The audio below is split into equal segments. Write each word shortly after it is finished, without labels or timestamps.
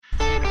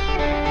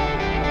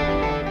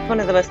One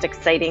of the most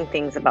exciting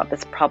things about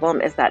this problem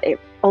is that it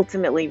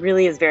ultimately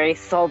really is very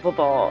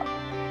solvable.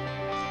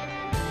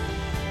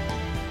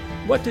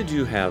 What did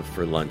you have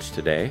for lunch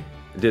today?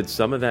 Did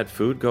some of that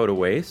food go to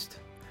waste?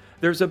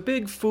 There's a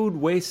big food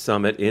waste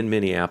summit in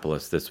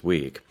Minneapolis this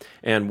week,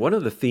 and one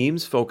of the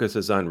themes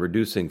focuses on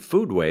reducing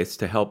food waste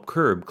to help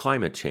curb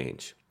climate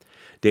change.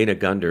 Dana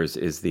Gunders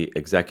is the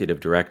executive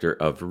director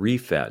of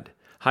ReFed.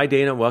 Hi,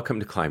 Dana.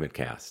 Welcome to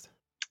ClimateCast.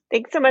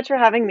 Thanks so much for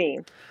having me.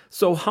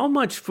 So how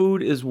much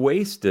food is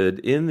wasted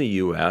in the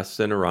U.S.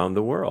 and around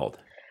the world?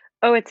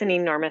 Oh, it's an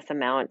enormous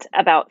amount.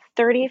 About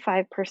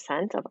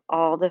 35% of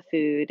all the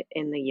food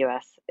in the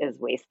US is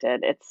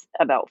wasted. It's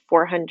about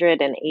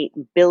 $408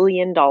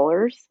 billion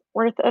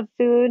worth of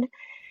food,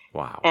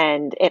 Wow.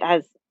 and it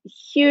has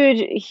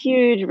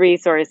huge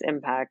resource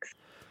impacts.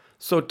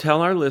 So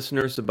tell our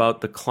listeners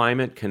about the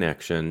climate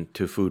connection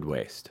to food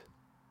waste.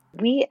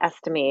 We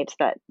estimate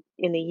that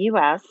in the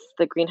US,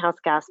 the greenhouse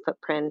gas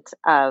footprint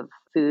of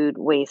food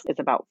waste is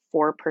about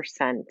 4%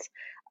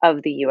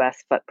 of the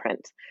US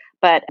footprint.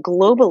 But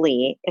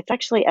globally, it's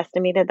actually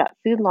estimated that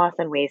food loss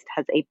and waste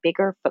has a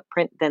bigger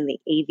footprint than the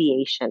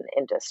aviation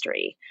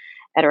industry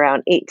at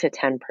around 8 to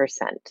 10%.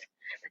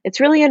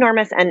 It's really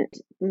enormous, and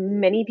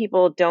many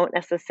people don't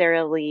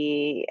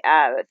necessarily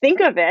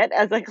think of it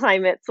as a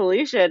climate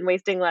solution,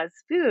 wasting less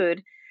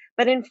food.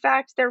 But in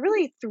fact, there are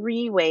really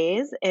three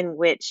ways in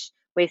which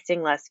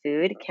wasting less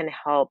food can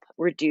help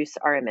reduce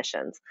our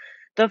emissions.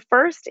 The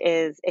first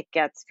is it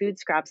gets food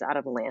scraps out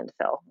of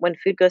landfill. When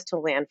food goes to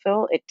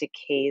landfill, it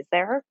decays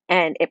there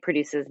and it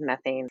produces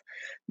methane.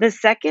 The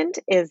second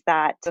is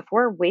that if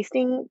we're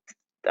wasting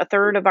a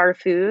third of our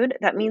food,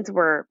 that means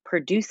we're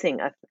producing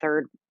a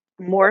third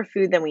more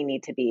food than we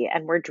need to be.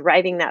 And we're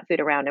driving that food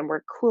around and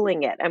we're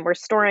cooling it and we're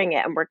storing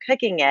it and we're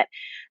cooking it.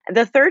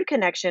 The third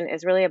connection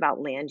is really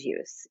about land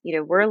use.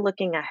 We're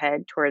looking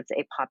ahead towards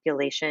a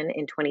population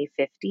in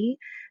 2050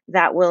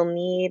 that will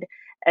need,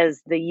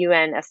 as the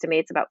UN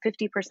estimates, about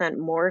 50%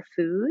 more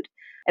food.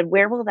 And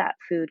where will that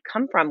food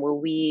come from? Will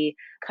we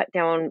cut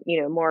down,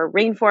 more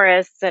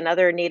rainforests and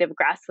other native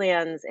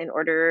grasslands in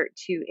order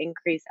to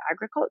increase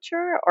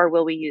agriculture, or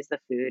will we use the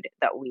food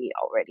that we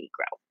already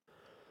grow?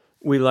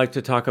 We like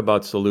to talk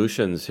about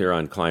solutions here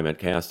on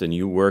ClimateCast, and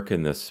you work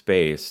in this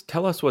space.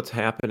 Tell us what's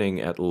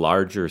happening at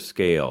larger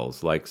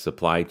scales, like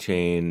supply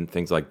chain,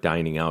 things like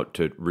dining out,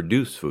 to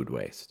reduce food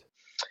waste.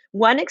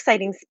 One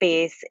exciting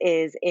space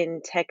is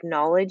in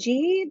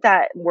technology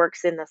that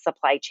works in the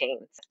supply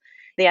chains.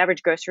 The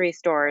average grocery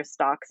store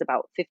stocks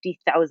about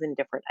 50,000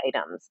 different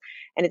items,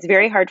 and it's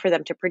very hard for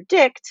them to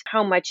predict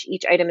how much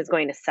each item is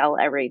going to sell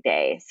every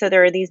day. So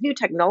there are these new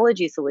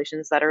technology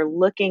solutions that are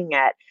looking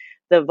at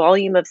the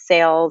volume of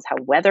sales, how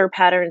weather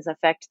patterns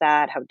affect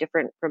that, how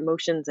different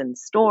promotions in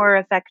store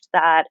affect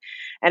that,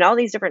 and all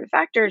these different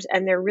factors.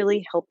 And they're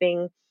really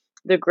helping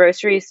the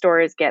grocery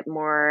stores get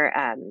more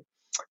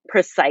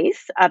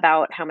precise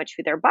about how much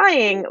food they're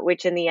buying,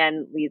 which in the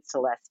end leads to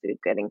less food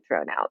getting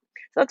thrown out.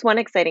 So that's one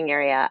exciting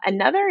area.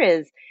 Another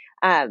is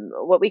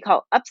what we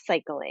call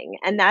upcycling,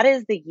 and that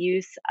is the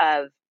use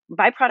of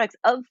byproducts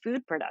of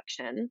food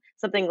production,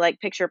 something like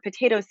picture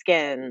potato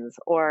skins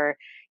or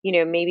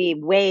maybe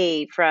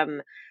whey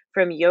from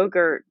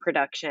yogurt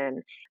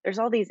production. There's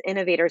all these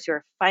innovators who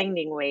are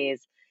finding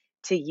ways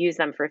to use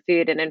them for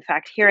food. And in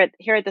fact, here at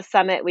the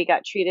summit, we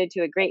got treated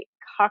to a great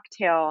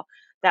cocktail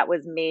that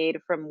was made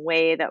from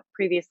whey that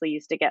previously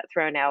used to get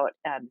thrown out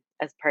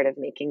as part of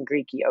making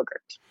Greek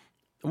yogurt.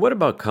 What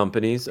about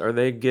companies? Are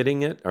they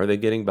getting it? Are they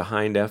getting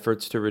behind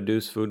efforts to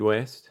reduce food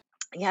waste?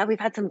 Yeah, we've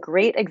had some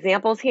great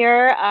examples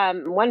here.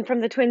 One from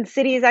the Twin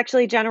Cities,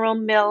 actually, General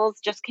Mills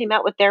just came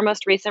out with their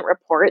most recent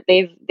report.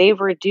 They've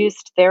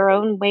reduced their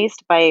own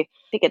waste by, I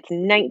think it's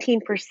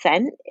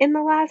 19% in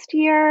the last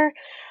year.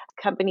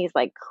 Companies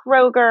like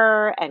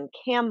Kroger and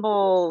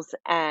Campbell's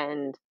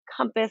and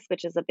Compass,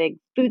 which is a big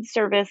food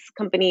service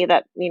company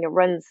that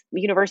runs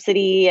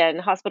university and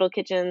hospital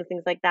kitchens,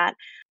 things like that,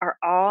 are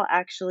all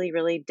actually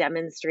really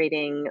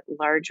demonstrating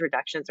large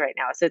reductions right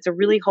now. So it's a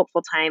really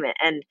hopeful time.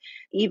 And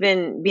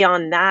even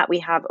beyond that, we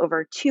have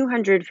over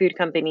 200 food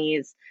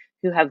companies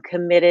who have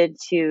committed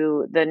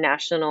to the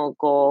national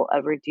goal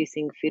of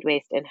reducing food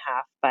waste in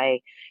half by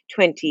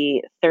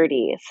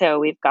 2030. So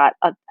we've got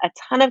a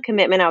ton of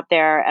commitment out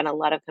there and a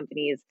lot of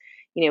companies,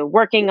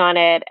 working on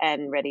it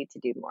and ready to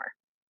do more.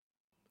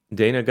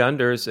 Dana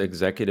Gunders,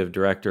 Executive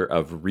Director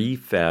of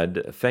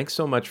ReFed, thanks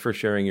so much for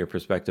sharing your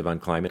perspective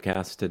on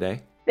ClimateCast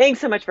today. Thanks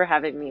so much for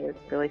having me.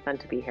 It's really fun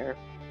to be here.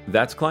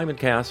 That's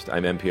ClimateCast.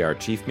 I'm NPR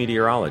Chief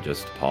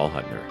Meteorologist Paul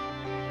Huttner.